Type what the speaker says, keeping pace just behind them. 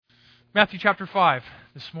Matthew chapter 5,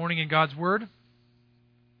 this morning in God's Word.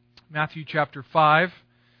 Matthew chapter 5,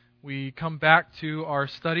 we come back to our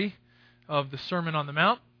study of the Sermon on the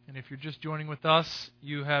Mount. And if you're just joining with us,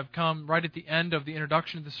 you have come right at the end of the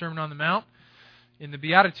introduction to the Sermon on the Mount in the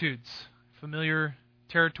Beatitudes. Familiar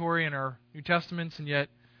territory in our New Testaments, and yet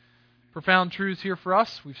profound truths here for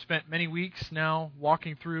us. We've spent many weeks now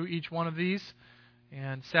walking through each one of these,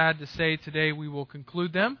 and sad to say today we will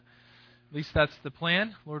conclude them. At least that's the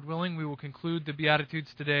plan. Lord willing, we will conclude the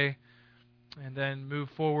Beatitudes today and then move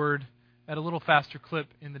forward at a little faster clip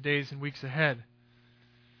in the days and weeks ahead.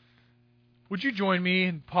 Would you join me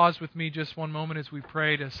and pause with me just one moment as we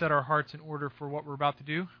pray to set our hearts in order for what we're about to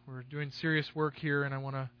do? We're doing serious work here, and I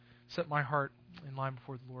want to set my heart in line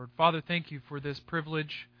before the Lord. Father, thank you for this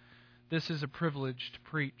privilege. This is a privilege to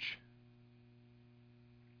preach.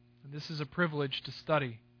 And this is a privilege to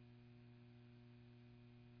study.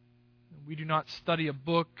 We do not study a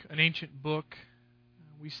book, an ancient book.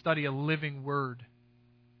 We study a living word.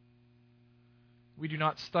 We do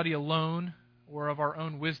not study alone or of our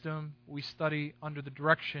own wisdom. We study under the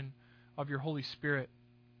direction of your Holy Spirit.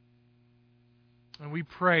 And we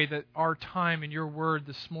pray that our time in your word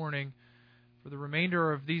this morning, for the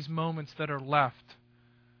remainder of these moments that are left,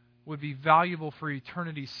 would be valuable for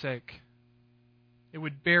eternity's sake. It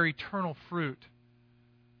would bear eternal fruit,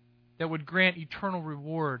 that would grant eternal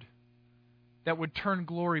reward, that would turn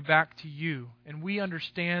glory back to you. And we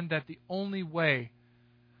understand that the only way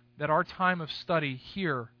that our time of study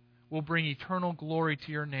here will bring eternal glory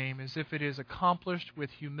to your name is if it is accomplished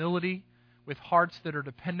with humility, with hearts that are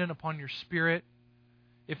dependent upon your Spirit,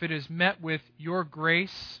 if it is met with your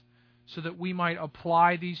grace so that we might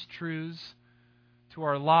apply these truths to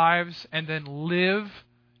our lives and then live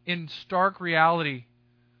in stark reality,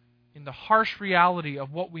 in the harsh reality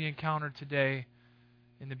of what we encounter today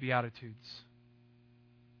in the Beatitudes.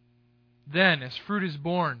 Then, as fruit is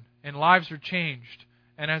born and lives are changed,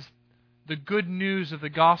 and as the good news of the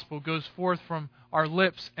gospel goes forth from our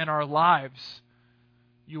lips and our lives,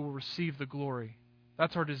 you will receive the glory.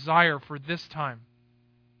 That's our desire for this time.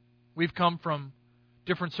 We've come from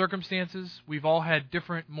different circumstances. We've all had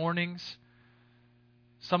different mornings.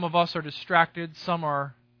 Some of us are distracted. Some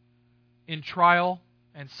are in trial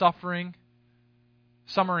and suffering.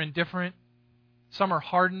 Some are indifferent. Some are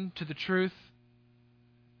hardened to the truth.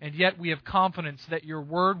 And yet we have confidence that your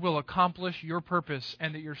word will accomplish your purpose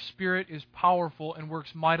and that your Spirit is powerful and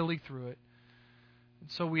works mightily through it. And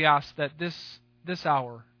so we ask that this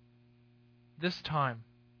hour, this time,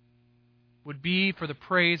 would be for the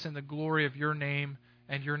praise and the glory of your name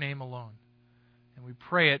and your name alone. And we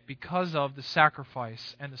pray it because of the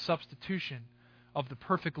sacrifice and the substitution of the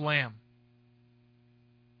perfect Lamb,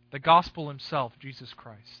 the gospel himself, Jesus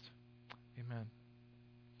Christ. Amen.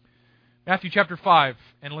 Matthew chapter 5,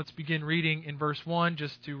 and let's begin reading in verse 1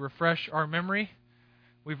 just to refresh our memory.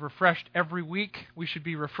 We've refreshed every week. We should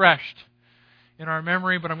be refreshed in our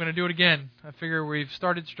memory, but I'm going to do it again. I figure we've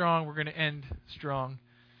started strong, we're going to end strong.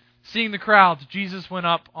 Seeing the crowds, Jesus went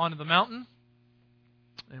up onto the mountain,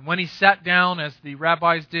 and when he sat down, as the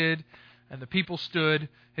rabbis did, and the people stood,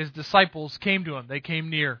 his disciples came to him. They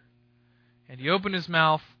came near. And he opened his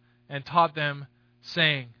mouth and taught them,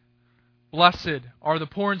 saying, Blessed are the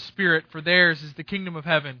poor in spirit, for theirs is the kingdom of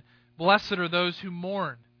heaven. Blessed are those who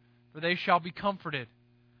mourn, for they shall be comforted.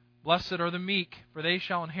 Blessed are the meek, for they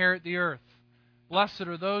shall inherit the earth. Blessed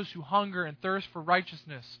are those who hunger and thirst for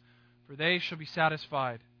righteousness, for they shall be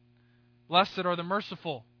satisfied. Blessed are the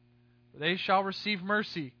merciful, for they shall receive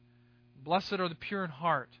mercy. Blessed are the pure in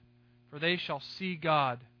heart, for they shall see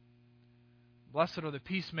God. Blessed are the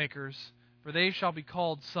peacemakers, for they shall be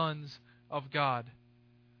called sons of God.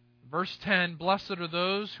 Verse 10, Blessed are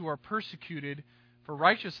those who are persecuted for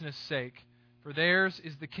righteousness' sake, for theirs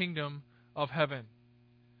is the kingdom of heaven.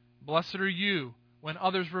 Blessed are you when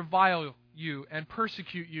others revile you and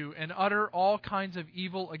persecute you and utter all kinds of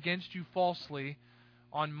evil against you falsely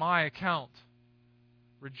on my account.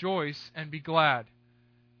 Rejoice and be glad,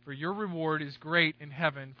 for your reward is great in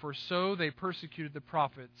heaven, for so they persecuted the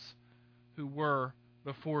prophets who were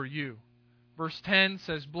before you. Verse 10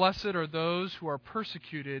 says, Blessed are those who are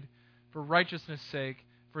persecuted for righteousness' sake,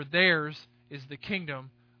 for theirs is the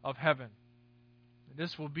kingdom of heaven. And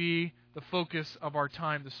this will be the focus of our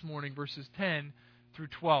time this morning, verses 10 through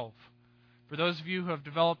 12. For those of you who have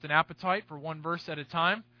developed an appetite for one verse at a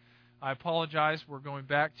time, I apologize. We're going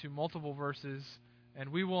back to multiple verses, and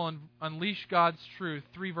we will unleash God's truth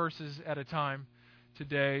 3 verses at a time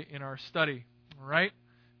today in our study. All right?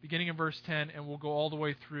 Beginning in verse 10, and we'll go all the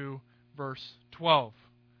way through verse 12.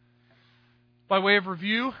 By way of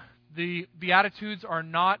review, the Beatitudes are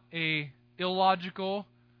not a illogical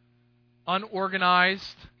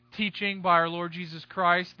unorganized teaching by our Lord Jesus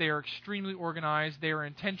Christ. They are extremely organized, they are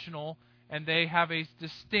intentional, and they have a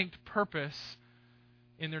distinct purpose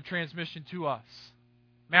in their transmission to us.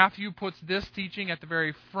 Matthew puts this teaching at the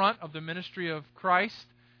very front of the ministry of Christ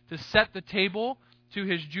to set the table to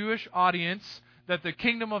his Jewish audience that the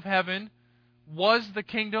kingdom of heaven was the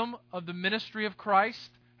kingdom of the ministry of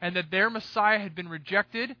Christ, and that their Messiah had been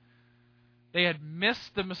rejected. They had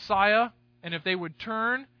missed the Messiah, and if they would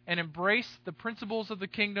turn and embrace the principles of the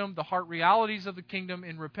kingdom, the heart realities of the kingdom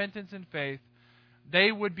in repentance and faith,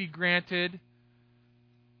 they would be granted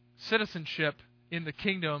citizenship in the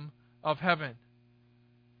kingdom of heaven.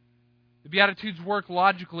 The Beatitudes work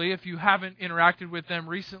logically. If you haven't interacted with them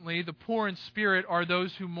recently, the poor in spirit are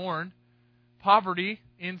those who mourn poverty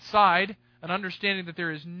inside, an understanding that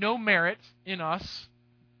there is no merit in us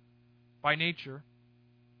by nature.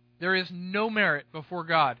 There is no merit before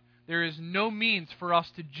God. There is no means for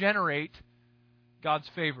us to generate God's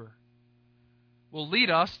favor. Will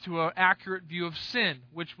lead us to an accurate view of sin,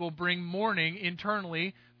 which will bring mourning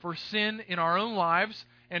internally for sin in our own lives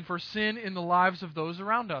and for sin in the lives of those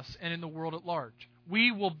around us and in the world at large.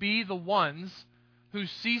 We will be the ones who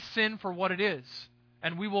see sin for what it is,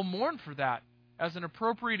 and we will mourn for that as an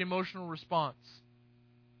appropriate emotional response.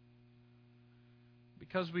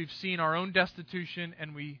 Because we've seen our own destitution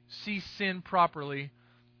and we see sin properly,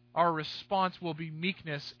 our response will be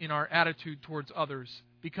meekness in our attitude towards others.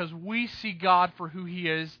 Because we see God for who He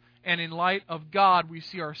is, and in light of God, we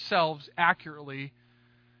see ourselves accurately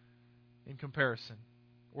in comparison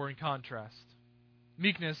or in contrast.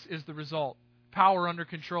 Meekness is the result. Power under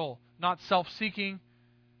control. Not self-seeking,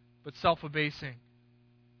 but self-abasing.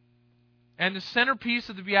 And the centerpiece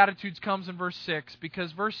of the Beatitudes comes in verse 6,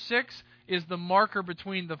 because verse 6 is the marker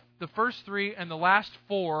between the first three and the last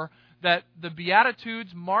four, that the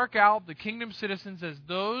Beatitudes mark out the kingdom citizens as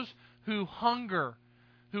those who hunger,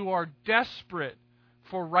 who are desperate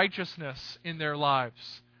for righteousness in their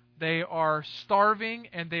lives. They are starving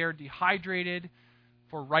and they are dehydrated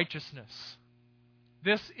for righteousness.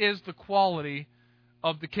 This is the quality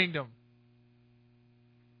of the kingdom.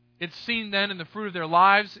 It's seen then in the fruit of their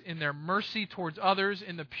lives, in their mercy towards others,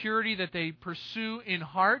 in the purity that they pursue in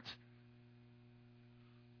heart,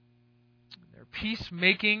 their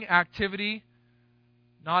peacemaking activity,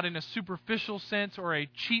 not in a superficial sense or a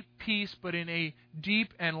cheap peace, but in a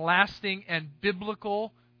deep and lasting and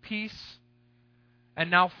biblical peace.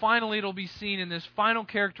 And now finally it'll be seen in this final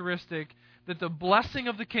characteristic that the blessing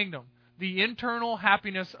of the kingdom, the internal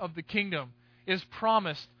happiness of the kingdom, is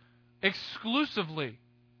promised exclusively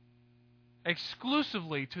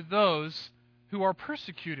to those who are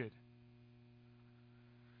persecuted.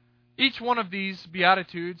 Each one of these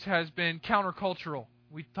Beatitudes has been countercultural.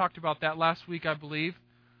 We talked about that last week, I believe.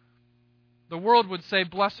 The world would say,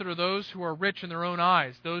 blessed are those who are rich in their own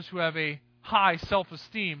eyes, those who have a high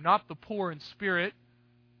self-esteem, not the poor in spirit,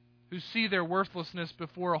 who see their worthlessness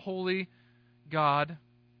before a holy God.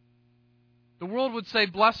 The world would say,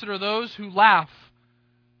 blessed are those who laugh,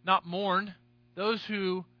 not mourn, those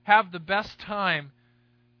who have the best time,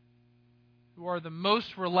 who are the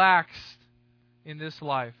most relaxed in this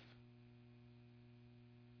life.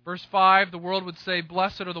 Verse 5, the world would say,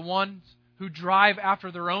 blessed are the ones who drive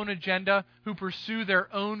after their own agenda, who pursue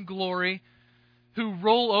their own glory, who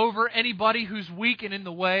roll over anybody who's weak and in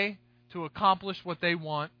the way to accomplish what they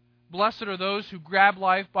want. Blessed are those who grab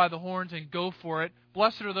life by the horns and go for it.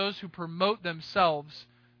 Blessed are those who promote themselves,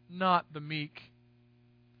 not the meek.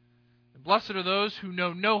 And blessed are those who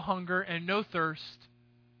know no hunger and no thirst,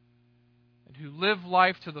 and who live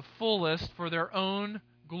life to the fullest for their own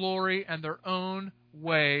glory and their own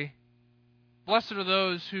way. Blessed are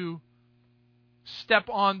those who step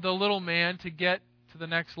on the little man to get to the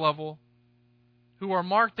next level, who are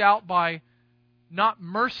marked out by not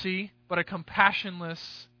mercy, but a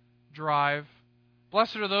compassionless drive.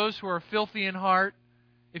 Blessed are those who are filthy in heart.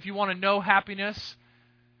 If you want to know happiness,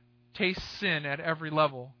 taste sin at every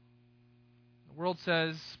level. The world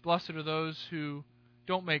says, blessed are those who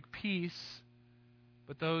don't make peace,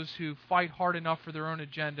 but those who fight hard enough for their own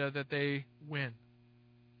agenda that they win.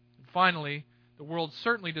 And finally, the world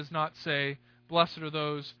certainly does not say, blessed are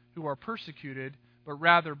those who are persecuted, but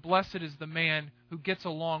rather, blessed is the man who gets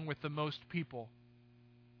along with the most people,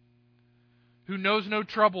 who knows no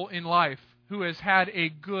trouble in life, who has had a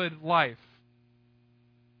good life.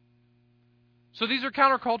 So these are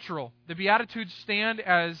countercultural. The Beatitudes stand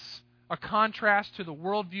as a contrast to the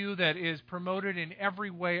worldview that is promoted in every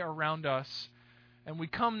way around us. And we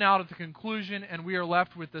come now to the conclusion, and we are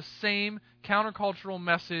left with the same countercultural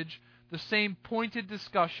message, the same pointed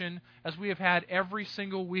discussion as we have had every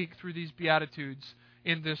single week through these Beatitudes.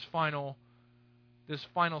 in this final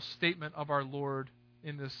statement of our Lord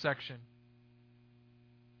in this section.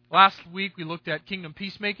 Last week we looked at kingdom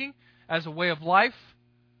peacemaking as a way of life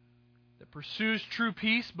that pursues true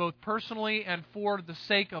peace both personally and for the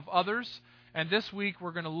sake of others. And this week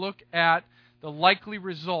we're going to look at the likely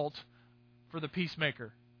result for the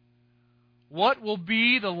peacemaker. What will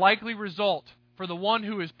be the likely result for the one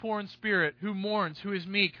who is poor in spirit, who mourns, who is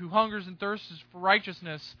meek, who hungers and thirsts for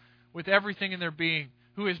righteousness with everything in their being,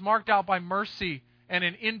 who is marked out by mercy and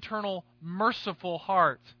an internal merciful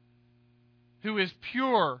heart, who is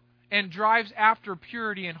pure and drives after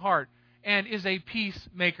purity in heart and is a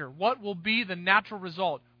peacemaker? What will be the natural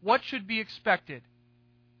result? What should be expected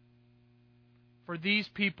for these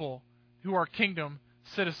people who are kingdom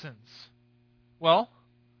citizens? Well,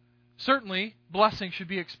 certainly blessing should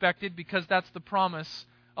be expected because that's the promise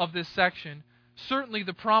of this section. Certainly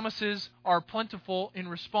the promises are plentiful in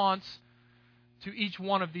response to each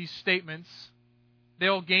one of these statements.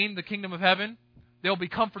 They'll gain the kingdom of heaven. They'll be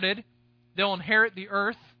comforted. They'll inherit the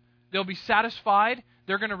earth. They'll be satisfied.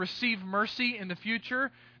 They're going to receive mercy in the future.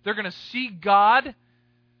 They're going to see God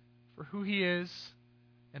for who He is.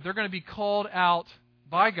 And they're going to be called out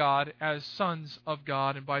by God as sons of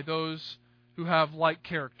God and by those who have like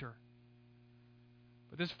character.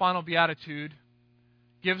 But this final beatitude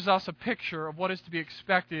gives us a picture of what is to be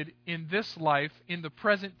expected in this life, in the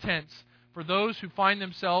present tense, for those who find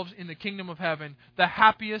themselves in the kingdom of heaven, the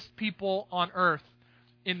happiest people on earth,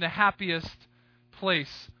 in the happiest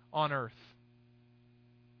place on earth.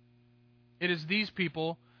 It is these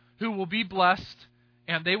people who will be blessed,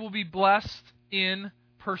 and they will be blessed in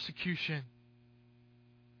persecution.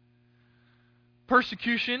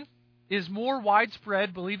 Persecution is more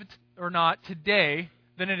widespread, believe it or not, today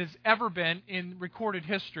than it has ever been in recorded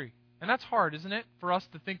history. And that's hard, isn't it, for us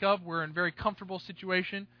to think of? We're in a very comfortable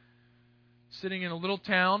situation, sitting in a little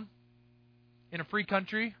town, in a free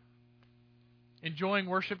country, enjoying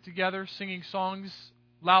worship together, singing songs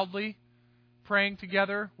loudly, praying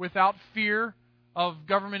together without fear of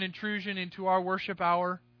government intrusion into our worship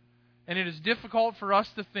hour. And it is difficult for us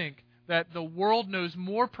to think that the world knows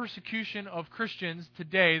more persecution of Christians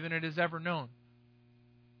today than it has ever known.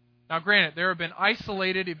 Now, granted, there have been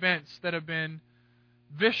isolated events that have been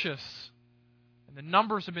vicious, and the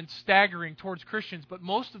numbers have been staggering towards Christians, but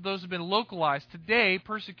most of those have been localized. Today,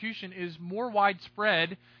 persecution is more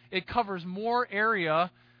widespread. It covers more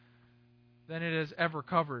area than it has ever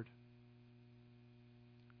covered.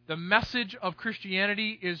 The message of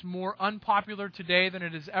Christianity is more unpopular today than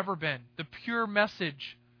it has ever been. The pure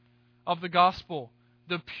message of the gospel,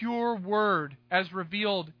 the pure word as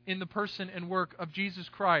revealed in the person and work of Jesus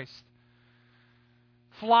Christ,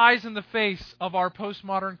 flies in the face of our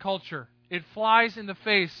postmodern culture. It flies in the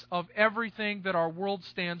face of everything that our world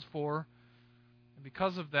stands for. And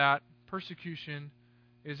because of that, persecution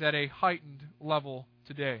is at a heightened level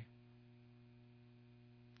today.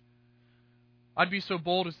 I'd be so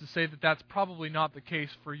bold as to say that that's probably not the case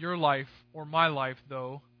for your life or my life,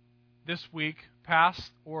 though, this week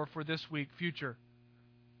past or for this week future.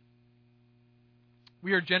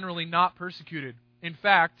 We are generally not persecuted. In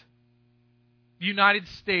fact, the United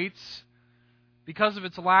States, because of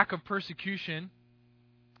its lack of persecution,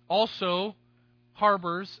 also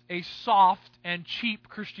harbors a soft and cheap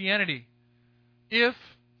Christianity. If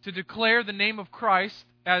to declare the name of Christ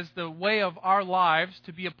as the way of our lives,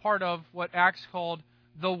 to be a part of what Acts called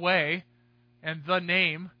the way and the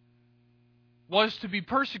name, was to be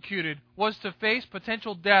persecuted, was to face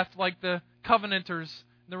potential death like the Covenanters,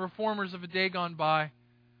 the Reformers of a day gone by,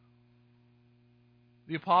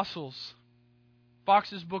 the Apostles,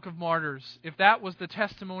 Fox's Book of Martyrs. If that was the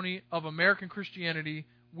testimony of American Christianity,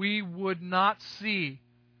 we would not see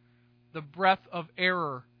the breadth of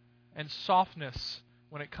error and softness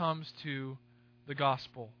when it comes to the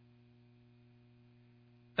gospel.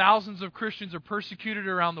 Thousands of Christians are persecuted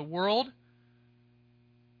around the world.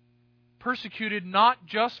 Persecuted not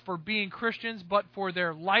just for being Christians, but for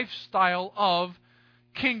their lifestyle of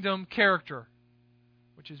kingdom character,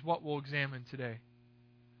 which is what we'll examine today.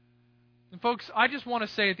 And folks, I just want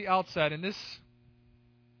to say at the outset, and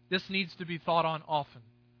this needs to be thought on often,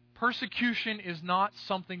 persecution is not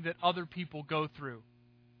something that other people go through.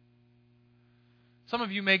 Some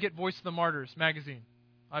of you may get Voice of the Martyrs magazine.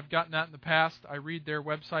 I've gotten that in the past. I read their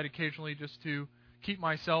website occasionally just to keep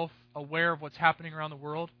myself aware of what's happening around the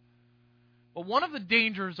world. But one of the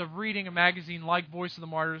dangers of reading a magazine like Voice of the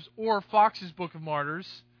Martyrs or Fox's Book of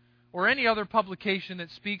Martyrs or any other publication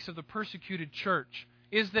that speaks of the persecuted church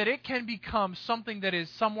is that it can become something that is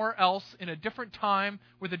somewhere else in a different time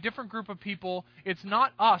with a different group of people. It's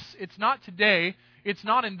not us. It's not today. It's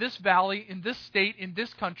not in this valley, in this state, in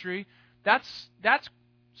this country. That's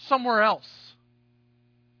somewhere else.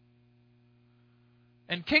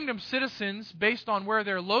 And kingdom citizens, based on where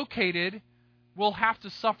they're located, will have to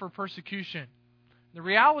suffer persecution. The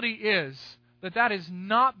reality is that is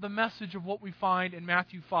not the message of what we find in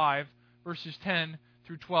Matthew 5, verses 10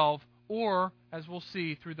 through 12, or, as we'll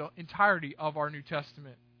see, through the entirety of our New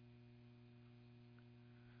Testament.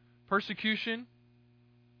 Persecution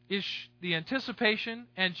is the anticipation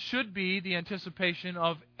and should be the anticipation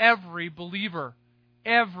of every believer.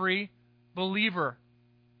 Every believer.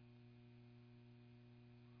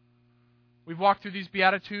 We've walked through these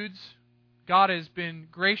Beatitudes. God has been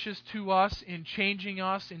gracious to us in changing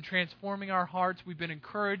us, in transforming our hearts. We've been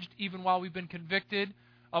encouraged, even while we've been convicted,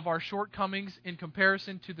 of our shortcomings in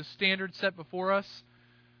comparison to the standard set before us.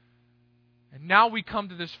 And now we come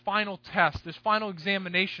to this final test, this final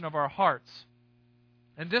examination of our hearts.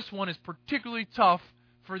 And this one is particularly tough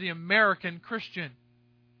for the American Christian.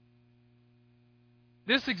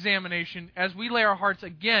 This examination, as we lay our hearts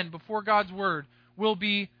again before God's Word, will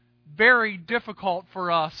be very difficult for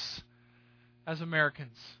us as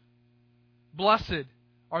Americans. Blessed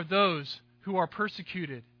are those who are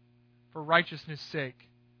persecuted for righteousness' sake.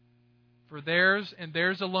 For theirs and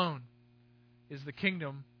theirs alone is the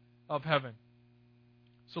kingdom of heaven.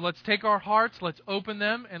 So let's take our hearts, let's open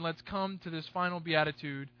them, and let's come to this final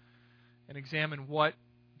beatitude and examine what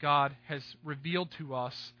God has revealed to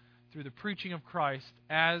us through the preaching of Christ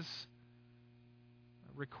as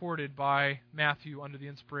recorded by Matthew under the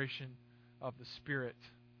inspiration of the Spirit.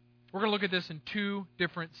 We're going to look at this in two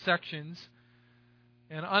different sections.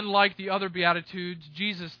 And unlike the other Beatitudes,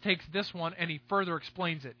 Jesus takes this one and he further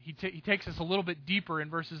explains it. He takes us a little bit deeper in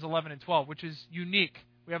verses 11 and 12, which is unique.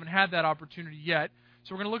 We haven't had that opportunity yet.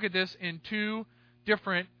 So we're going to look at this in two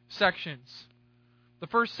different sections. The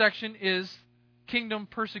first section is kingdom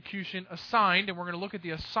persecution assigned, and we're going to look at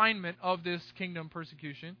the assignment of this kingdom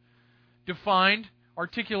persecution. Defined,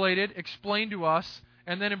 articulated, explained to us.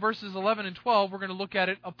 And then in verses 11 and 12, we're going to look at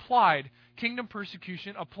it applied. Kingdom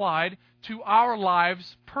persecution applied to our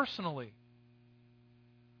lives personally.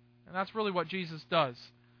 And that's really what Jesus does.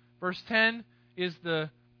 Verse 10 is the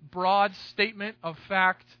broad statement of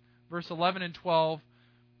fact. Verse 11 and 12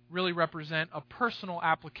 really represent a personal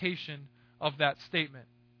application of that statement.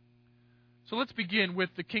 So let's begin with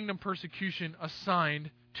the kingdom persecution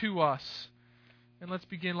assigned to us. And let's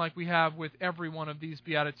begin like we have with every one of these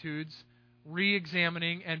Beatitudes,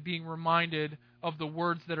 re-examining and being reminded of the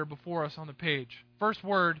words that are before us on the page. First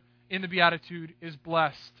word in the Beatitude is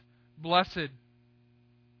blessed. Blessed.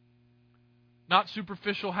 Not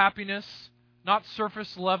superficial happiness, not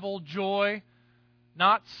surface level joy,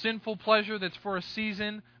 not sinful pleasure that's for a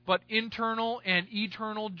season, but internal and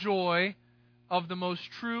eternal joy of the most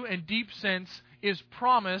true and deep sense is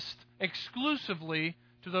promised exclusively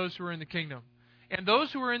to those who are in the kingdom. And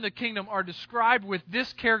those who are in the kingdom are described with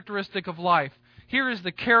this characteristic of life. Here is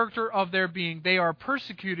the character of their being. They are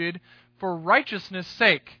persecuted for righteousness'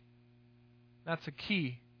 sake. That's a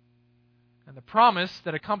key. And the promise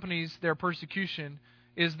that accompanies their persecution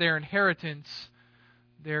is their inheritance,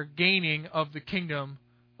 their gaining of the kingdom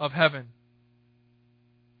of heaven.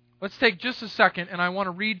 Let's take just a second, and I want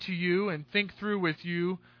to read to you and think through with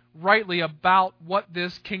you rightly about what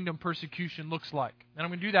this kingdom persecution looks like. And I'm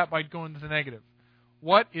going to do that by going to the negative.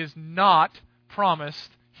 What is not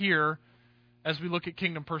promised here as we look at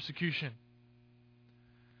kingdom persecution?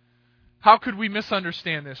 How could we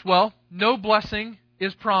misunderstand this? Well, no blessing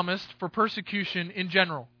is promised for persecution in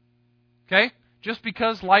general. Okay? Just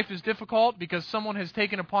because life is difficult, because someone has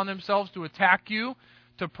taken upon themselves to attack you,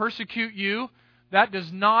 to persecute you, that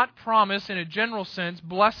does not promise in a general sense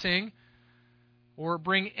blessing or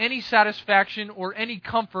bring any satisfaction or any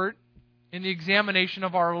comfort in the examination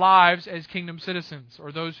of our lives as kingdom citizens,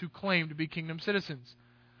 or those who claim to be kingdom citizens.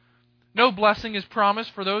 No blessing is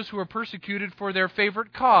promised for those who are persecuted for their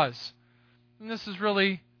favorite cause. And this is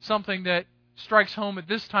really something that strikes home at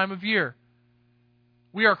this time of year.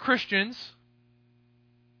 We are Christians,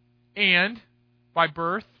 and by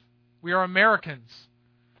birth, we are Americans.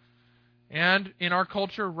 And in our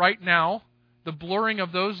culture right now, the blurring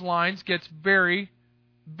of those lines gets very,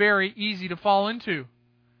 very easy to fall into.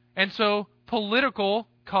 And so political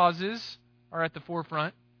causes are at the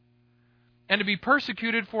forefront. And to be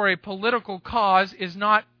persecuted for a political cause is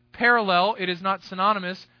not parallel, it is not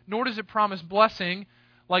synonymous, nor does it promise blessing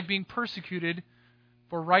like being persecuted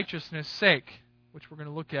for righteousness' sake, which we're going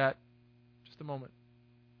to look at in just a moment.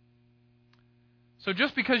 So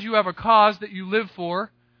just because you have a cause that you live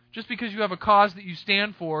for, just because you have a cause that you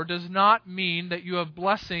stand for, does not mean that you have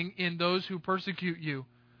blessing in those who persecute you.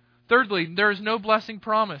 Thirdly, there is no blessing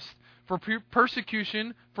promised for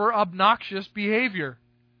persecution for obnoxious behavior.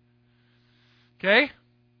 Okay?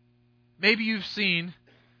 Maybe you've seen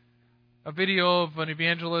a video of an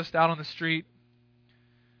evangelist out on the street,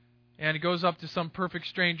 and he goes up to some perfect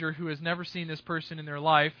stranger who has never seen this person in their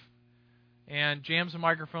life, and jams a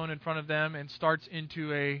microphone in front of them and starts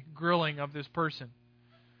into a grilling of this person.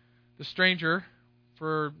 The stranger,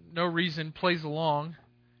 for no reason, plays along,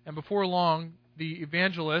 and before long, the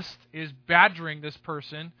evangelist is badgering this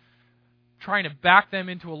person, trying to back them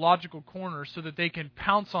into a logical corner so that they can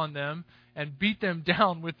pounce on them and beat them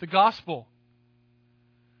down with the gospel.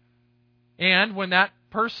 And when that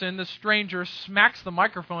person, the stranger, smacks the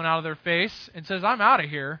microphone out of their face and says, "I'm out of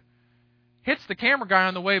here," hits the camera guy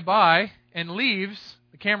on the way by and leaves,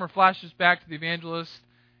 the camera flashes back to the evangelist,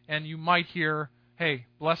 and you might hear, "Hey,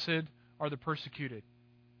 blessed are the persecuted."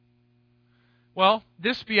 Well,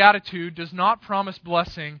 this beatitude does not promise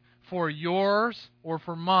blessing for yours or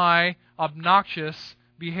for my obnoxious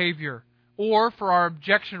behavior or for our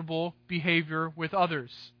objectionable behavior with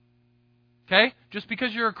others. Okay? Just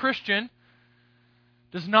because you're a Christian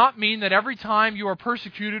does not mean that every time you are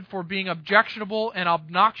persecuted for being objectionable and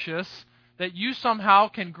obnoxious, that you somehow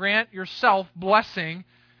can grant yourself blessing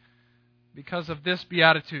because of this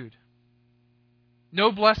beatitude.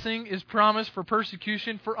 No blessing is promised for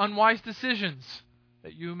persecution for unwise decisions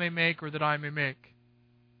that you may make or that I may make.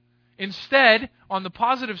 Instead, on the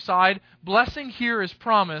positive side, blessing here is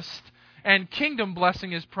promised, and kingdom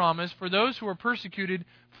blessing is promised for those who are persecuted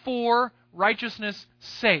for righteousness'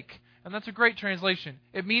 sake. And that's a great translation.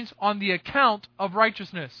 It means on the account of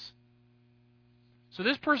righteousness. So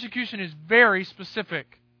this persecution is very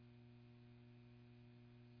specific.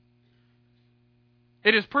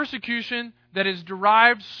 It is persecution that is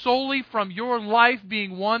derived solely from your life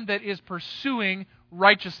being one that is pursuing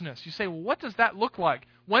righteousness. You say, well, what does that look like?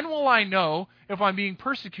 When will I know if I'm being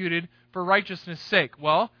persecuted for righteousness' sake?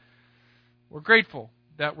 Well, we're grateful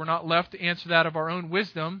that we're not left to answer that of our own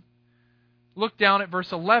wisdom. Look down at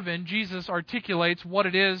verse 11. Jesus articulates what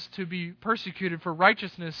it is to be persecuted for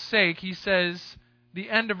righteousness' sake. He says, the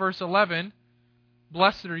end of verse 11,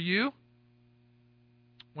 "Blessed are you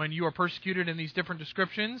when you are persecuted," in these different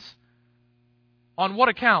descriptions. On what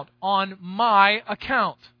account? On my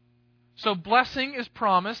account. So blessing is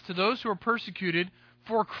promised to those who are persecuted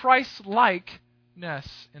for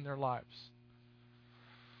Christ-likeness in their lives.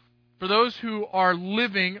 For those who are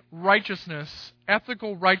living righteousness,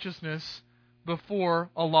 ethical righteousness, before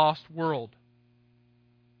a lost world.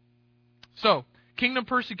 So, kingdom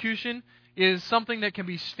persecution is something that can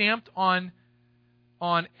be stamped on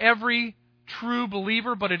every true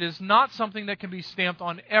believer, but it is not something that can be stamped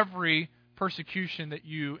on every persecution that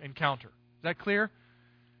you encounter. Is that clear?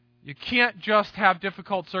 You can't just have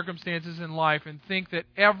difficult circumstances in life and think that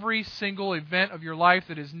every single event of your life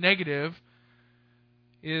that is negative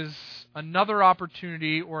is another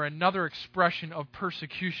opportunity or another expression of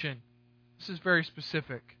persecution. This is very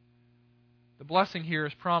specific. The blessing here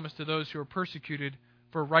is promised to those who are persecuted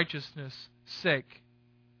for righteousness' sake.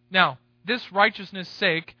 Now, this righteousness'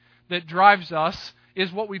 sake that drives us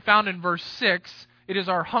is what we found in verse 6. It is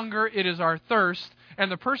our hunger, it is our thirst,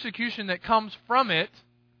 and the persecution that comes from it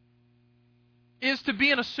is to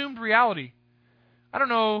be an assumed reality. I don't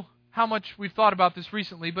know how much we've thought about this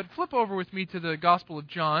recently, but flip over with me to the Gospel of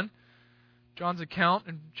John, John's account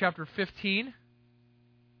in chapter 15.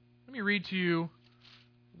 Let me read to you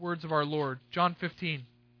words of our Lord. John 15.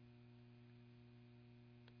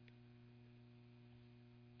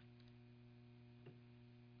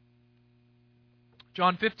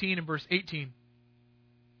 John 15 and verse 18.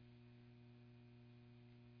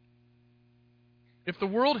 If the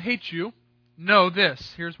world hates you, know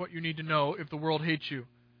this. Here's what you need to know if the world hates you.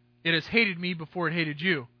 It has hated me before it hated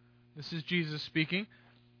you. This is Jesus speaking.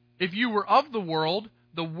 If you were of the world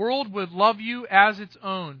would love you as its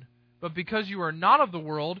own. But because you are not of the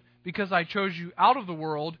world, because I chose you out of the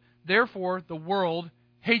world, therefore the world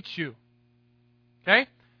hates you. Okay?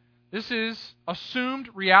 This is assumed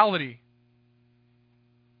reality.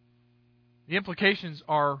 The implications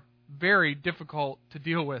are very difficult to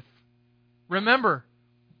deal with. Remember,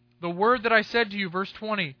 the word that I said to you, verse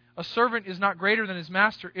 20, a servant is not greater than his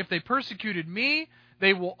master. If they persecuted me,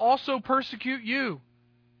 they will also persecute you.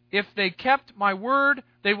 If they kept my word,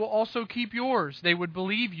 they will also keep yours. They would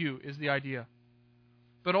believe you, is the idea.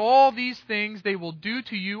 But all these things they will do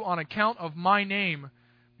to you on account of my name,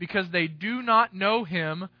 because they do not know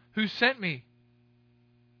him who sent me.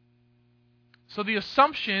 So the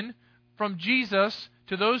assumption from Jesus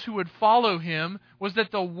to those who would follow him was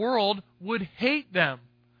that the world would hate them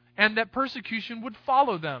and that persecution would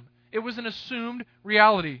follow them. It was an assumed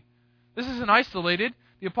reality. This isn't isolated.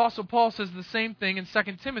 The Apostle Paul says the same thing in 2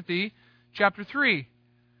 Timothy chapter 3.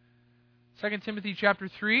 2 Timothy chapter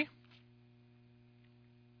 3.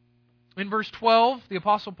 In verse 12, the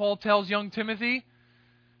Apostle Paul tells young Timothy,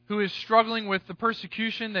 who is struggling with the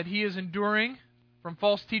persecution that he is enduring from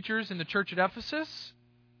false teachers in the church at Ephesus,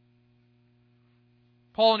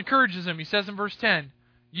 Paul encourages him. He says in verse 10,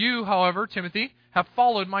 "You, however, Timothy, have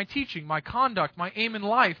followed my teaching, my conduct, my aim in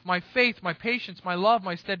life, my faith, my patience, my love,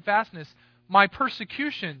 my steadfastness, my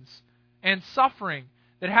persecutions and suffering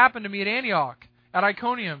that happened to me at Antioch, at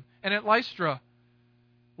Iconium, and at Lystra,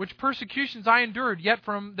 which persecutions I endured, yet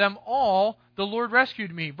from them all the Lord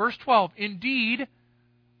rescued me." Verse 12, "Indeed,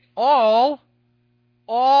 all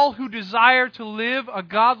who desire to live a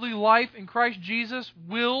godly life in Christ Jesus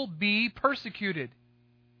will be persecuted."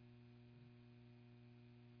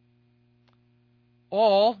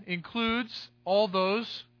 All includes all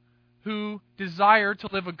those who desire to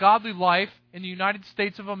live a godly life in the United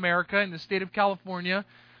States of America, in the state of California,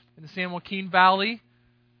 in the San Joaquin Valley,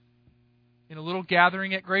 in a little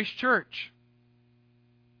gathering at Grace Church.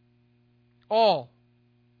 All.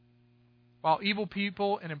 While evil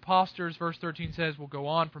people and impostors, verse 13 says, will go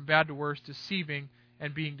on from bad to worse, deceiving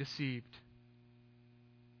and being deceived.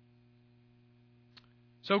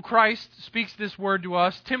 So Christ speaks this word to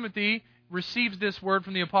us. Timothy receives this word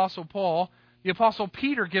from the Apostle Paul. The Apostle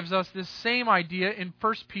Peter gives us this same idea in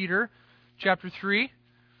 1 Peter chapter 3.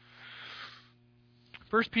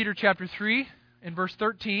 1 Peter chapter 3 and verse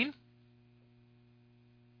 13.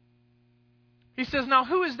 He says, "Now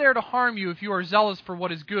who is there to harm you if you are zealous for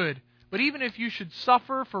what is good? But even if you should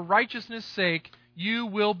suffer for righteousness' sake, you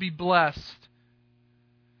will be blessed.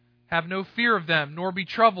 Have no fear of them, nor be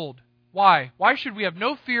troubled." Why? Why should we have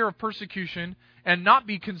no fear of persecution and not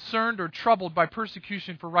be concerned or troubled by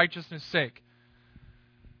persecution for righteousness' sake?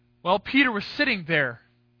 Well, Peter was sitting there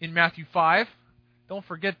in Matthew 5. Don't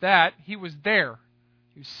forget that. He was there.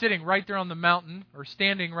 He was sitting right there on the mountain, or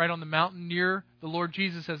standing right on the mountain near the Lord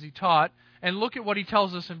Jesus as he taught. And look at what he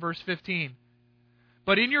tells us in verse 15.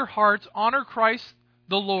 "But in your hearts honor Christ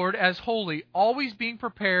the Lord as holy, always being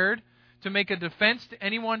prepared to make a defense to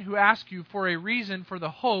anyone who asks you for a reason for the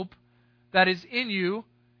hope that is in you,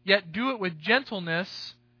 yet do it with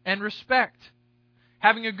gentleness and respect,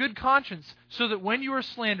 having a good conscience, so that when you are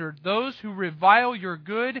slandered, those who revile your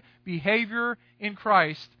good behavior in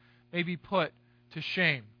Christ may be put to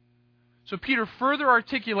shame." So Peter further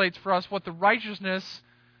articulates for us what the righteousness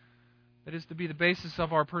that is to be the basis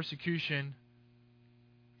of our persecution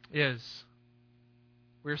is.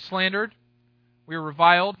 We are slandered, we are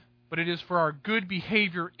reviled, but it is for our good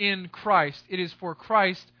behavior in Christ. It is for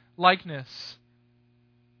Christ likeness.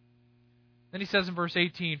 Then he says in verse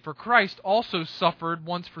 18, "For Christ also suffered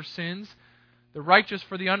once for sins, the righteous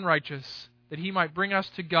for the unrighteous, that he might bring us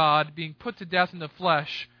to God, being put to death in the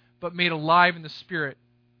flesh, but made alive in the Spirit."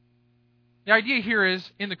 The idea here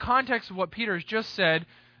is, in the context of what Peter has just said,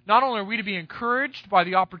 not only are we to be encouraged by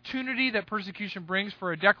the opportunity that persecution brings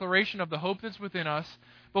for a declaration of the hope that's within us,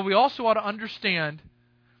 but we also ought to understand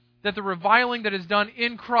that the reviling that is done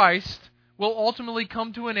in Christ will ultimately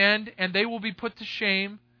come to an end, and they will be put to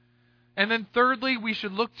shame. And then thirdly, we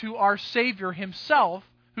should look to our Savior himself,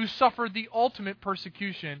 who suffered the ultimate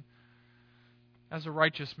persecution as a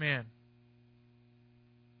righteous man.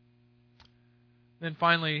 Then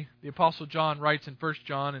finally, the Apostle John writes in 1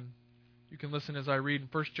 John, and you can listen as I read in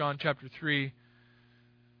 1 John chapter 3,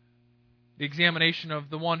 the examination of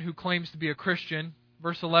the one who claims to be a Christian.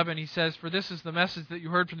 Verse 11, he says, "For this is the message that you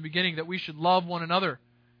heard from the beginning, that we should love one another.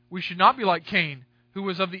 We should not be like Cain, who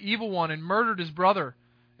was of the evil one and murdered his brother.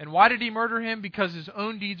 And why did he murder him? Because his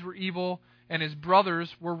own deeds were evil and his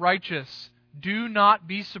brothers were righteous. Do not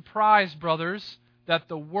be surprised, brothers, that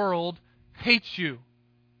the world hates you."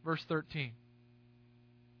 Verse 13.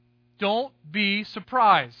 Don't be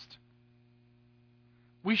surprised.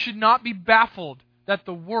 We should not be baffled that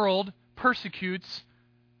the world persecutes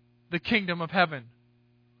the kingdom of heaven.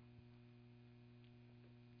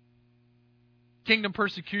 Kingdom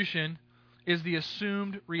persecution is the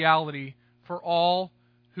assumed reality for all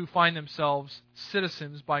who find themselves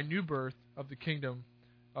citizens by new birth of the kingdom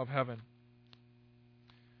of heaven.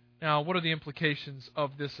 Now, what are the implications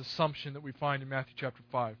of this assumption that we find in Matthew chapter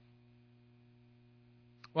 5?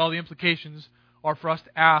 Well, the implications are for us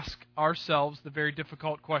to ask ourselves the very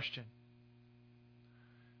difficult question.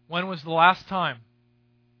 When was the last time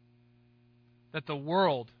that the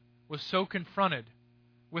world was so confronted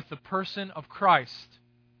with the person of Christ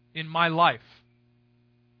in my life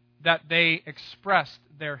that they expressed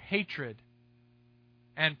their hatred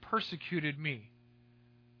and persecuted me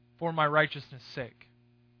for my righteousness' sake.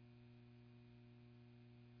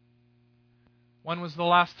 When was the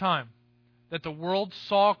last time that the world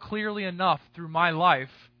saw clearly enough through my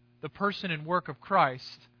life, the person and work of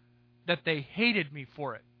Christ, that they hated me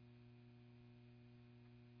for it?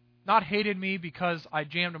 Not hated me because I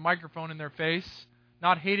jammed a microphone in their face,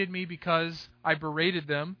 not hated me because I berated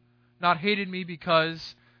them, not hated me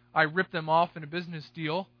because I ripped them off in a business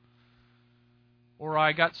deal, or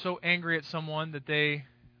I got so angry at someone that they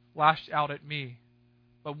lashed out at me.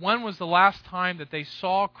 But when was the last time that they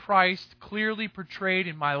saw Christ clearly portrayed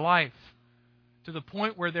in my life to the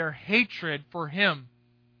point where their hatred for Him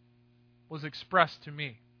was expressed to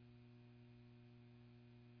me?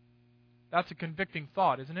 That's a convicting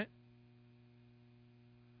thought, isn't it?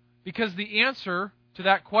 Because the answer to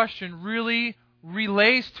that question really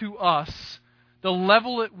relays to us the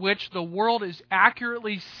level at which the world is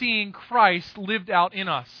accurately seeing Christ lived out in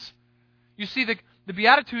us. You see, the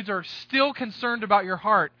Beatitudes are still concerned about your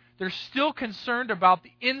heart. They're still concerned about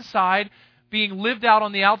the inside being lived out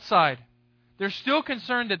on the outside. They're still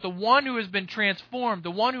concerned that the one who has been transformed,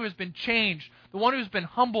 the one who has been changed, the one who has been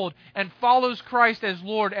humbled and follows Christ as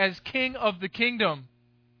Lord, as King of the kingdom,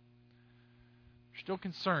 they're still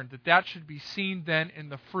concerned that that should be seen then in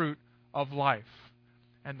the fruit of life.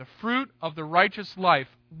 And the fruit of the righteous life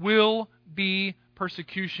will be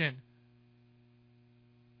persecution.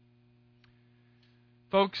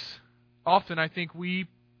 Folks, often I think we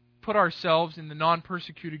put ourselves in the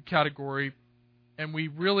non-persecuted category, and we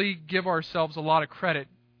really give ourselves a lot of credit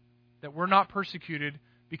that we're not persecuted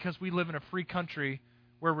because we live in a free country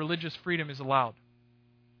where religious freedom is allowed.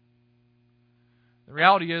 The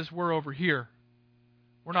reality is we're over here.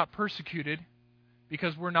 We're not persecuted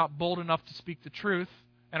because we're not bold enough to speak the truth,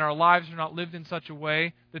 and our lives are not lived in such a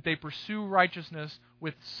way that they pursue righteousness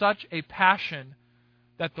with such a passion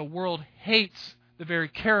that the world hates the very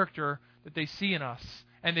character that they see in us,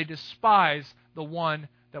 and they despise the one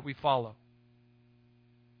that we follow.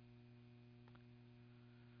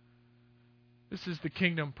 This is the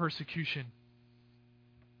kingdom persecution.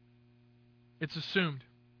 It's assumed.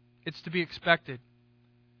 It's to be expected.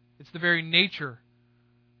 It's the very nature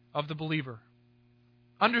of the believer.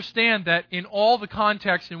 Understand that in all the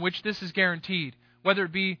contexts in which this is guaranteed, whether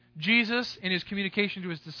it be Jesus in His communication to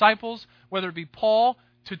His disciples, whether it be Paul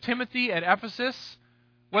to Timothy at Ephesus,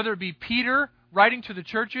 whether it be Peter writing to the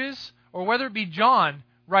churches, or whether it be John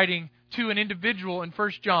writing to an individual in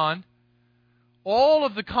 1 John, all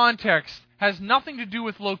of the context has nothing to do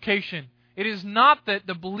with location. It is not that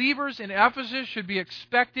the believers in Ephesus should be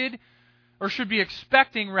expecting to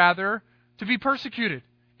be persecuted.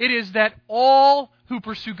 It is that all who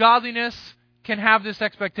pursue godliness can have this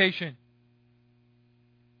expectation.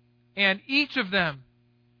 And each of them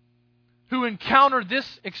who encounter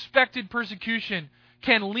this expected persecution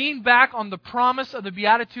can lean back on the promise of the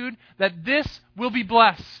Beatitude that this will be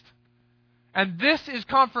blessed. And this is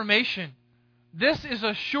confirmation. This is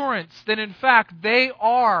assurance that in fact they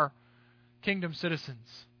are kingdom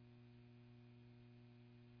citizens.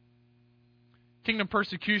 Kingdom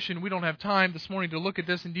persecution, we don't have time this morning to look at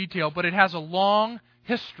this in detail, but it has a long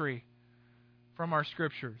history from our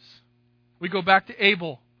Scriptures. We go back to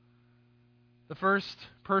Abel, the first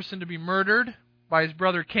person to be murdered by his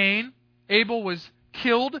brother Cain. Abel was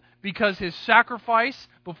killed because his sacrifice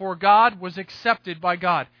before God was accepted by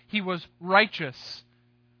God. He was righteous.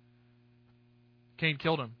 Cain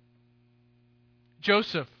killed him.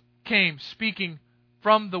 Joseph came speaking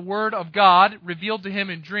from the Word of God, revealed to him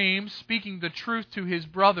in dreams, speaking the truth to his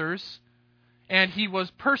brothers, and he was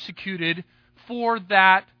persecuted for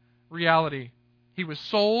that reality. He was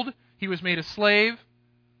sold, he was made a slave,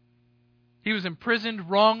 he was imprisoned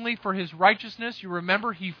wrongly for his righteousness. You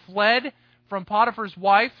remember he fled from Potiphar's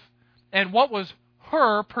wife, and what was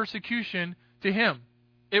her persecution to him?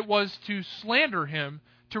 It was to slander him,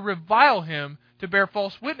 to revile him, to bear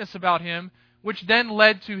false witness about him, which then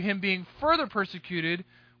led to him being further persecuted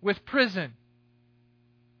with prison.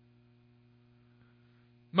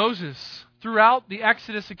 Moses, throughout the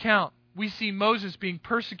Exodus account, we see Moses being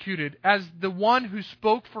persecuted as the one who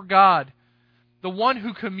spoke for God, the one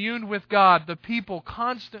who communed with God, the people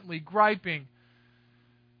constantly griping,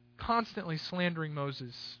 constantly slandering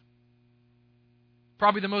Moses.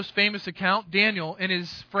 Probably the most famous account, Daniel and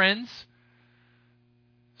his friends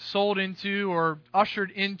sold into or ushered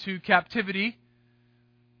into captivity.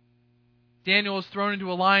 Daniel is thrown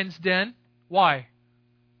into a lion's den. Why?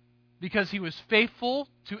 Because he was faithful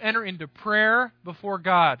to enter into prayer before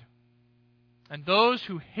God. And those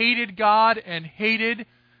who hated God and hated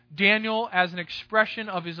Daniel, as an expression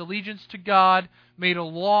of his allegiance to God, made a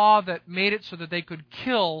law that made it so that they could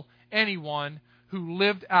kill anyone who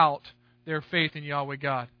lived out their faith in Yahweh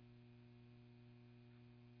God.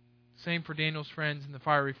 Same for Daniel's friends in the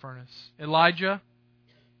fiery furnace. Elijah,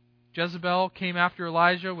 Jezebel came after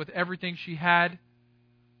Elijah with everything she had.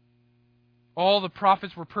 All the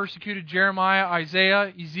prophets were persecuted. Jeremiah,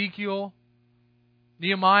 Isaiah, Ezekiel,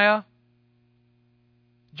 Nehemiah.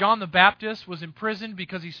 John the Baptist was imprisoned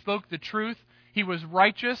because he spoke the truth. He was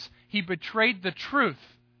righteous. He betrayed the truth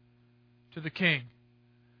to the king.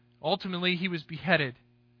 Ultimately, he was beheaded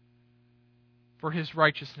for his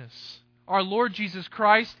righteousness. Our Lord Jesus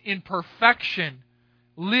Christ, in perfection,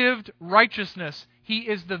 lived righteousness. He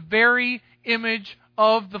is the very image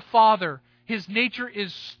of the Father. His nature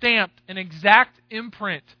is stamped, an exact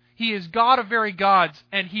imprint. He is God of very gods,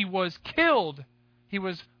 and He was killed. He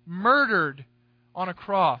was murdered on a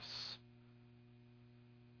cross.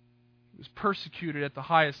 He was persecuted at the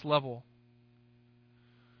highest level.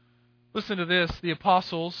 Listen to this. The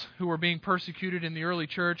apostles who were being persecuted in the early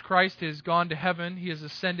church, Christ has gone to heaven. He has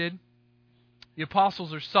ascended. The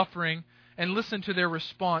apostles are suffering, and listen to their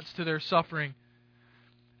response to their suffering.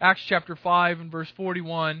 Acts chapter 5 and verse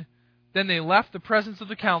 41. Then they left the presence of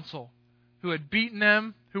the council, who had beaten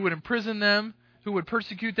them, who would imprison them, who would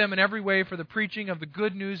persecute them in every way for the preaching of the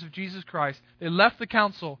good news of Jesus Christ. They left the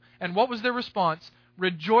council, and what was their response?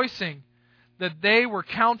 Rejoicing that they were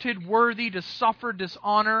counted worthy to suffer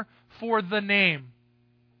dishonor for the name.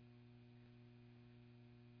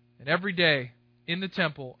 And every day in the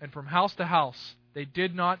temple and from house to house, they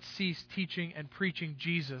did not cease teaching and preaching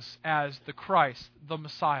Jesus as the Christ, the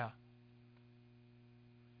Messiah.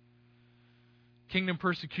 Kingdom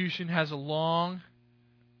persecution has a long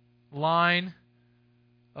line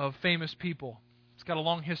of famous people. It's got a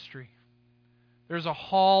long history. There's a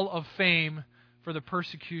hall of fame for the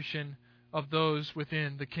persecution of those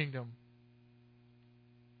within the kingdom.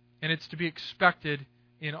 And it's to be expected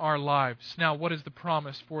in our lives. Now, what is the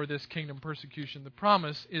promise for this kingdom persecution? The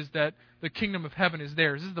promise is that the kingdom of heaven is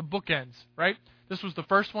theirs. This is the bookends, right? This was the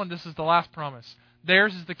first one. This is the last promise.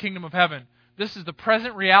 Theirs is the kingdom of heaven. This is the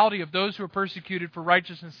present reality of those who are persecuted for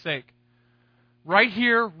righteousness' sake. Right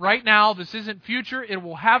here, right now, this isn't future. It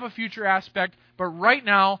will have a future aspect, but right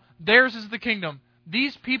now, theirs is the kingdom.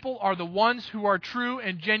 These people are the ones who are true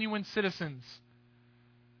and genuine citizens.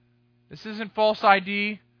 This isn't false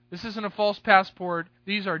ID. This isn't a false passport.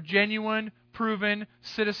 These are genuine, proven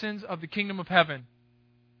citizens of the kingdom of heaven.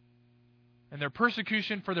 And their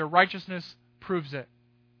persecution for their righteousness proves it.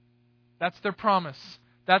 That's their promise.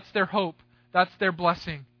 That's their hope. That's their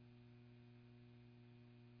blessing.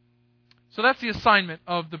 So that's the assignment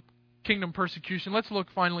of the kingdom persecution. Let's look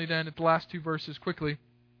finally then at the last two verses quickly.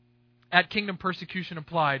 At kingdom persecution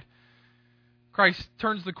applied. Christ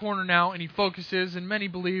turns the corner now and He focuses, and many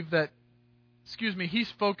believe that,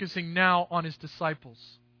 He's focusing now on His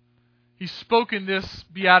disciples. He's spoken this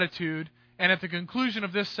beatitude, and at the conclusion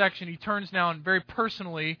of this section, He turns now and very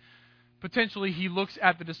personally, potentially He looks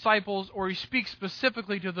at the disciples, or He speaks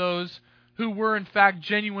specifically to those who were in fact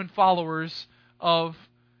genuine followers of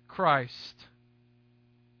Christ.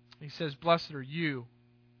 He says, "Blessed are you.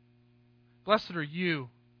 Blessed are you."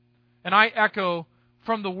 And I echo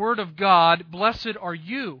from the Word of God, blessed are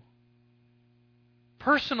you.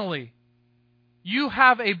 Personally, you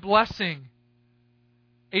have a blessing,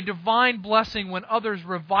 a divine blessing when others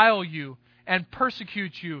revile you and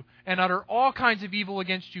persecute you and utter all kinds of evil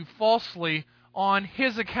against you falsely on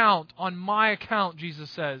His account, on my account, Jesus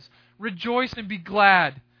says. Rejoice and be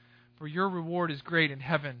glad, for your reward is great in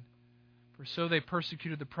heaven. For so they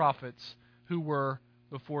persecuted the prophets who were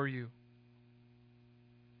before you.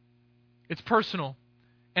 It's personal,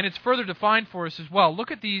 and it's further defined for us as well. Look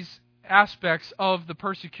at these aspects of the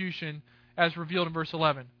persecution as revealed in verse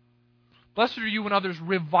 11. Blessed are you when others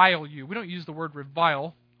revile you. We don't use the word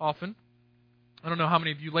revile often. I don't know how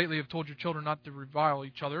many of you lately have told your children not to revile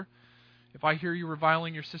each other. If I hear you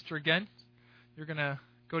reviling your sister again, you're going to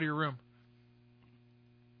go to your room.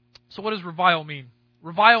 So what does revile mean?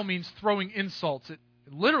 Revile means throwing insults. It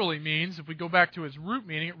literally means, if we go back to its root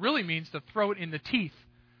meaning, it really means to throw it in the teeth.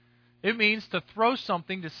 It means to throw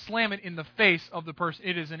something, to slam it in the face of the person.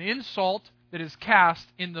 It is an insult that is cast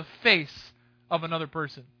in the face of another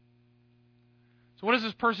person. So what does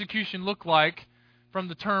this persecution look like from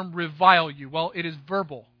the term revile you? Well, it is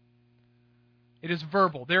verbal. It is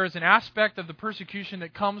verbal. There is an aspect of the persecution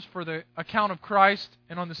that comes for the account of Christ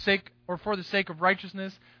and on the sake or for the sake of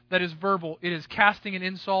righteousness that is verbal. It is casting an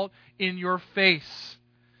insult in your face.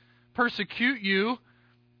 Persecute you,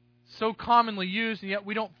 so commonly used, and yet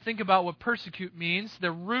we don't think about what persecute means.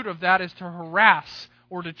 The root of that is to harass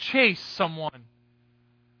or to chase someone.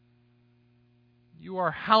 You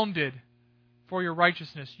are hounded for your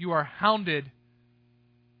righteousness. You are hounded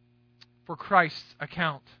for Christ's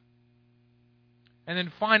account. And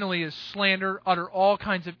then finally is slander, utter all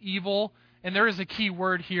kinds of evil. And there is a key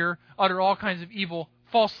word here, utter all kinds of evil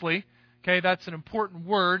falsely. Okay, that's an important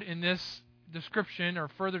word in this description or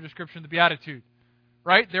further description of the beatitude.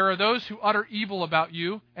 Right? There are those who utter evil about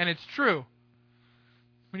you, and it's true.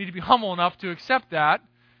 We need to be humble enough to accept that,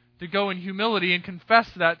 to go in humility and confess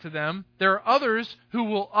that to them. There are others who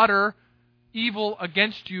will utter evil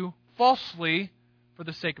against you falsely for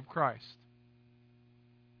the sake of Christ.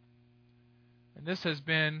 And this has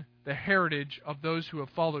been the heritage of those who have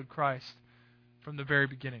followed Christ from the very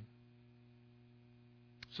beginning.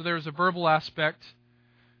 So there is a verbal aspect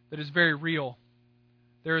that is very real.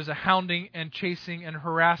 There is a hounding and chasing and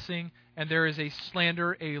harassing, and there is a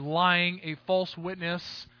slander, a lying, a false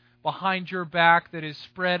witness behind your back that is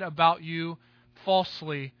spread about you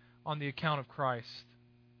falsely on the account of Christ.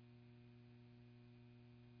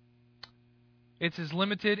 It's as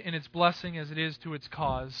limited in its blessing as it is to its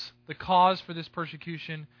cause. The cause for this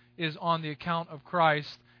persecution is on the account of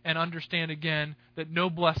Christ, and understand again that no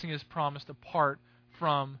blessing is promised apart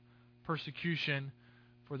from persecution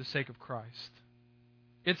for the sake of Christ.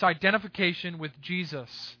 Its identification with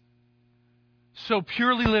Jesus, so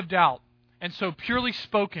purely lived out and so purely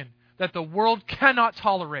spoken that the world cannot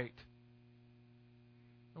tolerate.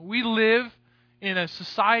 We live in a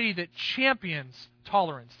society that champions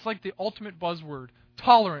tolerance. It's like the ultimate buzzword.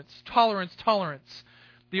 Tolerance, tolerance, tolerance.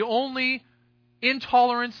 The only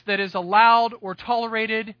intolerance that is allowed or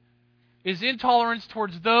tolerated is intolerance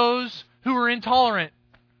towards those who are intolerant.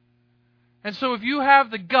 And so if you have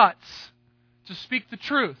the guts to speak the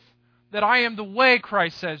truth, that I am the way,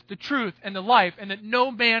 Christ says, the truth and the life, and that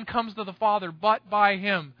no man comes to the Father but by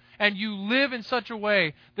Him, and you live in such a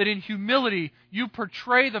way that in humility you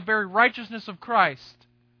portray the very righteousness of Christ,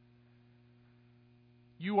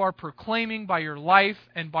 you are proclaiming by your life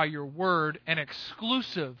and by your word an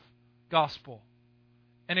exclusive gospel,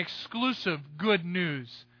 an exclusive good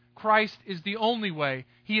news. Christ is the only way.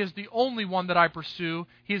 He is the only one that I pursue.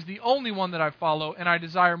 He is the only one that I follow, and I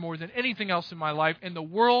desire more than anything else in my life, and the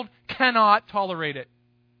world cannot tolerate it.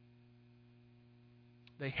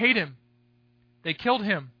 They hate Him. They killed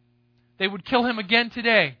Him. They would kill Him again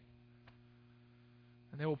today.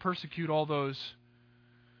 And they will persecute all those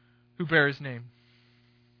who bear His name.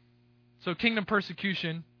 So kingdom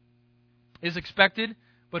persecution is expected,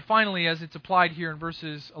 but finally, as it's applied here in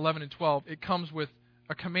verses 11 and 12, it comes with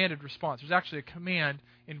a commanded response. There's actually a command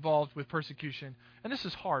involved with persecution. And this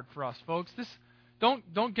is hard for us, folks.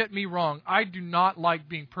 Don't get me wrong. I do not like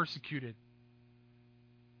being persecuted.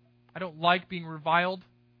 I don't like being reviled.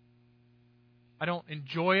 I don't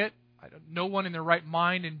enjoy it. No one in their right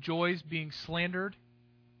mind enjoys being slandered.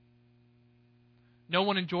 No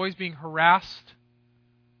one enjoys being harassed.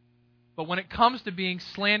 But when it comes to being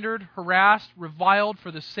slandered, harassed, reviled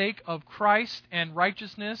for the sake of Christ and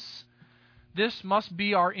righteousness, this must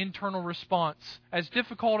be our internal response. As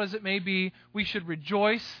difficult as it may be, we should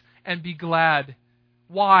rejoice and be glad.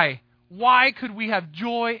 Why? Why could we have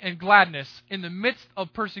joy and gladness in the midst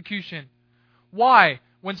of persecution? Why,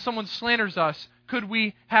 when someone slanders us, could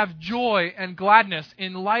we have joy and gladness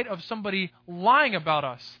in light of somebody lying about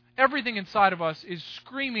us? Everything inside of us is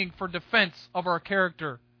screaming for defense of our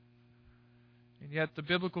character. And yet the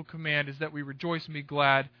biblical command is that we rejoice and be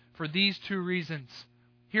glad for these two reasons.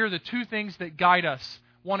 Here are the two things that guide us.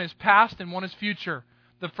 One is past and one is future.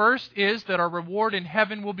 The first is that our reward in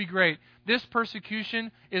heaven will be great. This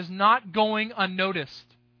persecution is not going unnoticed.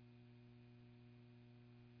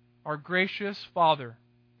 Our gracious Father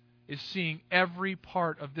is seeing every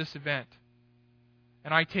part of this event.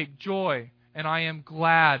 And I take joy and I am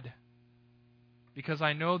glad because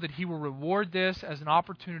I know that He will reward this as an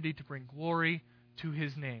opportunity to bring glory to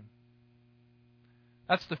His name.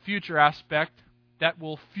 That's the future aspect that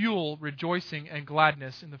will fuel rejoicing and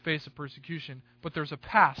gladness in the face of persecution. But there's a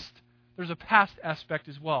past. There's a past aspect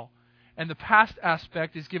as well. And the past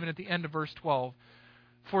aspect is given at the end of verse 12.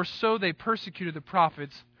 For so they persecuted the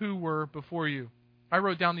prophets who were before you. I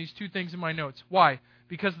wrote down these two things in my notes. Why?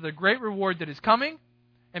 Because of the great reward that is coming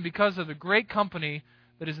and because of the great company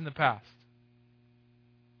that is in the past.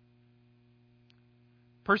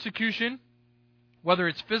 Persecution, whether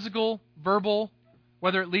it's physical, verbal,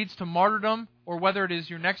 whether it leads to martyrdom, or whether it is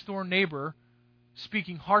your next door neighbor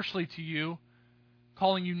speaking harshly to you,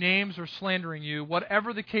 calling you names or slandering you,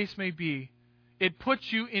 whatever the case may be, it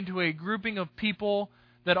puts you into a grouping of people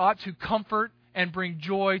that ought to comfort and bring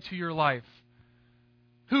joy to your life.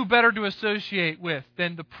 Who better to associate with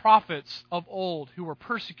than the prophets of old who were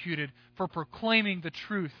persecuted for proclaiming the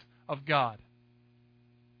truth of God?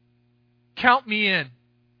 Count me in.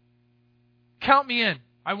 Count me in.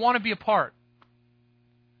 I want to be a part.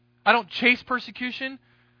 I don't chase persecution.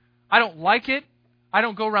 I don't like it. I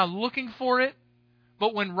don't go around looking for it.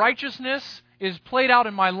 But when righteousness is played out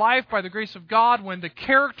in my life by the grace of God, when the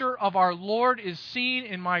character of our Lord is seen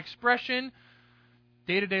in my expression,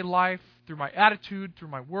 day-to-day life, through my attitude, through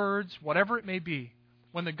my words, whatever it may be,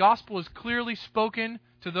 when the gospel is clearly spoken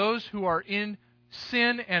to those who are in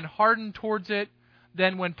sin and hardened towards it,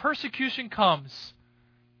 then when persecution comes,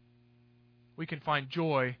 we can find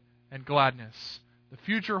joy and gladness. The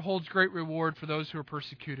future holds great reward for those who are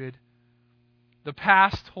persecuted. The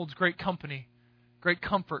past holds great company, great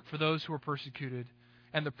comfort for those who are persecuted.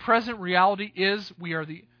 And the present reality is we are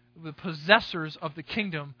the possessors of the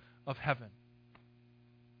kingdom of heaven.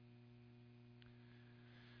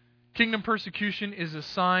 Kingdom persecution is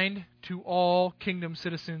assigned to all kingdom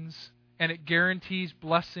citizens, and it guarantees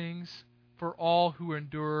blessings for all who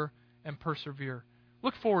endure and persevere.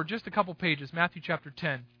 Look forward just a couple pages, Matthew chapter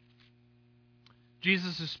 10.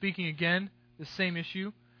 Jesus is speaking again, the same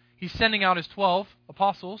issue. He's sending out his 12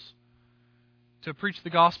 apostles to preach the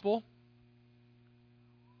gospel,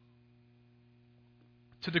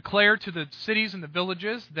 to declare to the cities and the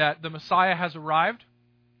villages that the Messiah has arrived.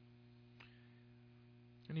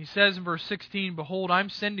 And he says in verse 16, "Behold, I'm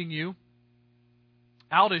sending you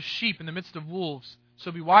out as sheep in the midst of wolves. So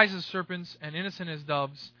be wise as serpents and innocent as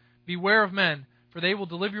doves. Beware of men, for they will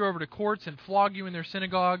deliver you over to courts and flog you in their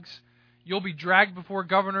synagogues. You'll be dragged before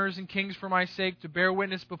governors and kings for my sake to bear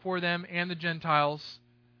witness before them and the Gentiles."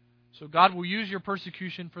 So God will use your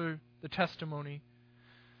persecution for the testimony.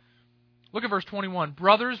 Look at verse 21.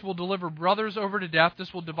 "Brothers will deliver brothers over to death."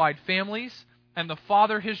 This will divide families. "And the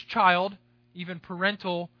father his child." Even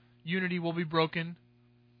parental unity will be broken.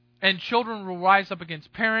 "And children will rise up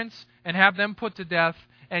against parents and have them put to death.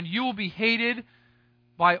 And you will be hated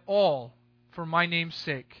by all for my name's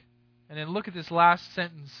sake." And then look at this last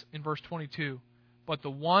sentence in verse 22. "But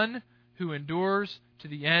the one who endures to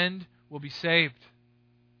the end will be saved."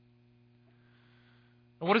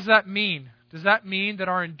 And what does that mean? Does that mean that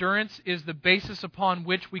our endurance is the basis upon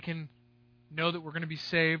which we can know that we're going to be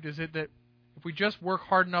saved? Is it that if we just work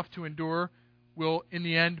hard enough to endure, we'll in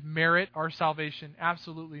the end merit our salvation?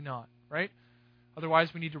 Absolutely not, right?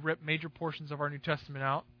 Otherwise, we need to rip major portions of our New Testament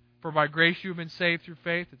out. "For by grace you have been saved through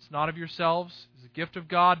faith. It's not of yourselves. It's a gift of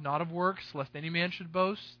God, not of works, lest any man should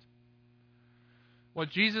boast." What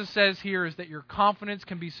Jesus says here is that your confidence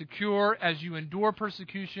can be secure as you endure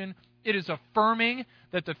persecution. It is affirming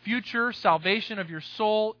that the future salvation of your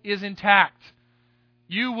soul is intact.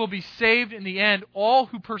 You will be saved in the end. All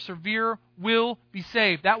who persevere will be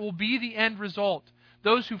saved. That will be the end result.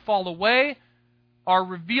 Those who fall away are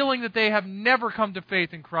revealing that they have never come to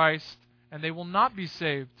faith in Christ, and they will not be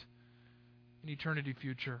saved in eternity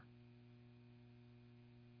future.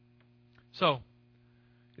 So,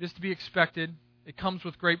 it is to be expected. It comes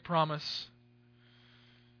with great promise.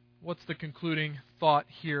 What's the concluding thought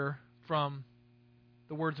here from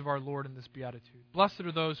the words of our Lord in this beatitude? "Blessed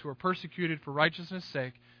are those who are persecuted for righteousness'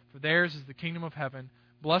 sake, for theirs is the kingdom of heaven.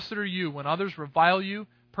 Blessed are you when others revile you,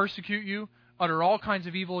 persecute you, utter all kinds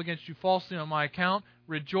of evil against you falsely on my account.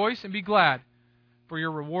 Rejoice and be glad, for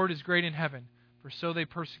your reward is great in heaven, for so they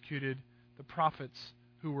persecuted the prophets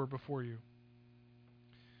who were before you."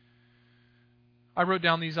 I wrote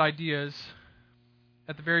down these ideas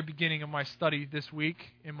at the very beginning of my study this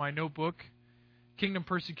week in my notebook. Kingdom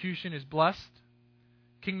persecution is blessed.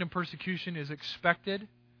 Kingdom persecution is expected.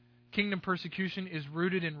 Kingdom persecution is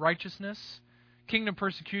rooted in righteousness. Kingdom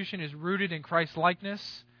persecution is rooted in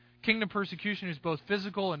Christ-likeness. Kingdom persecution is both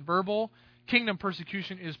physical and verbal. Kingdom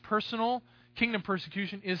persecution is personal. Kingdom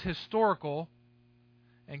persecution is historical.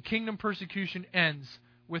 And kingdom persecution ends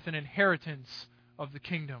with an inheritance of the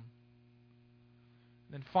kingdom.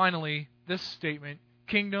 And then finally, this statement: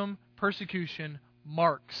 kingdom persecution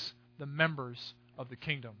marks the members of the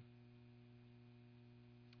kingdom.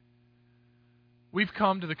 We've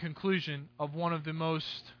come to the conclusion of one of the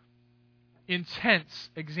most intense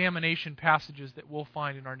examination passages that we'll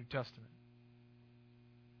find in our New Testament.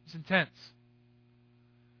 It's intense.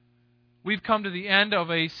 We've come to the end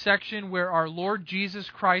of a section where our Lord Jesus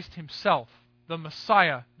Christ Himself, the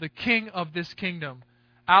Messiah, the King of this kingdom,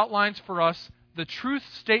 outlines for us the truth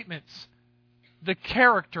statements, the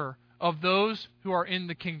character of those who are in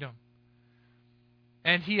the kingdom.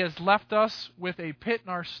 And He has left us with a pit in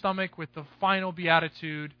our stomach with the final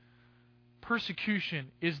beatitude: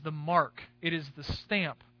 persecution is the mark, it is the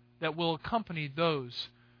stamp that will accompany those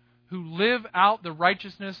who live out the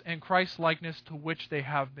righteousness and Christ-likeness to which they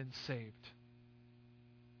have been saved.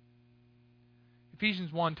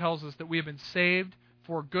 Ephesians 1 tells us that we have been saved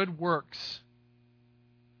for good works.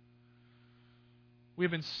 We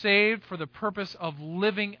have been saved for the purpose of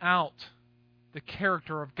living out the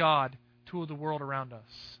character of God to the world around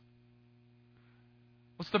us.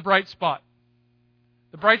 What's the bright spot?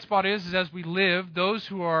 The bright spot is as we live, those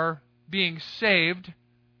who are being saved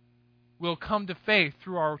will come to faith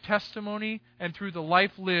through our testimony and through the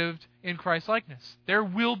life lived in Christ-likeness. There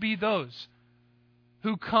will be those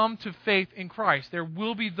who come to faith in Christ. There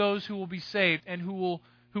will be those who will be saved and who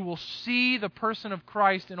will see the person of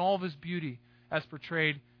Christ in all of His beauty as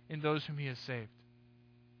portrayed in those whom He has saved.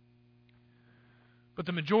 But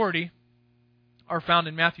the majority are found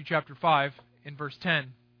in Matthew chapter 5 in verse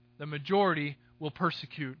 10. The majority will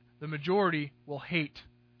persecute. The majority will hate.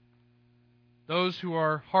 Those who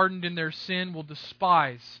are hardened in their sin will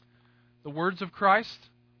despise the words of Christ,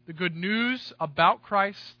 the good news about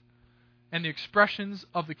Christ, and the expressions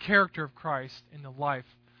of the character of Christ in the life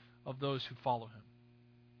of those who follow Him.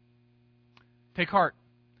 Take heart.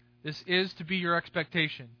 This is to be your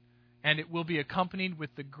expectation, and it will be accompanied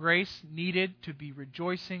with the grace needed to be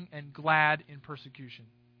rejoicing and glad in persecution.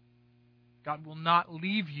 God will not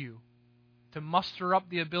leave you to muster up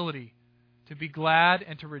the ability to be glad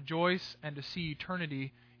and to rejoice and to see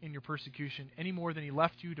eternity in your persecution any more than He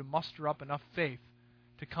left you to muster up enough faith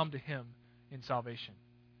to come to Him in salvation.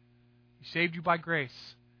 He saved you by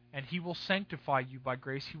grace, and He will sanctify you by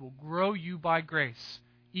grace. He will grow you by grace,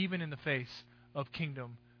 even in the face of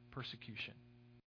kingdom persecution.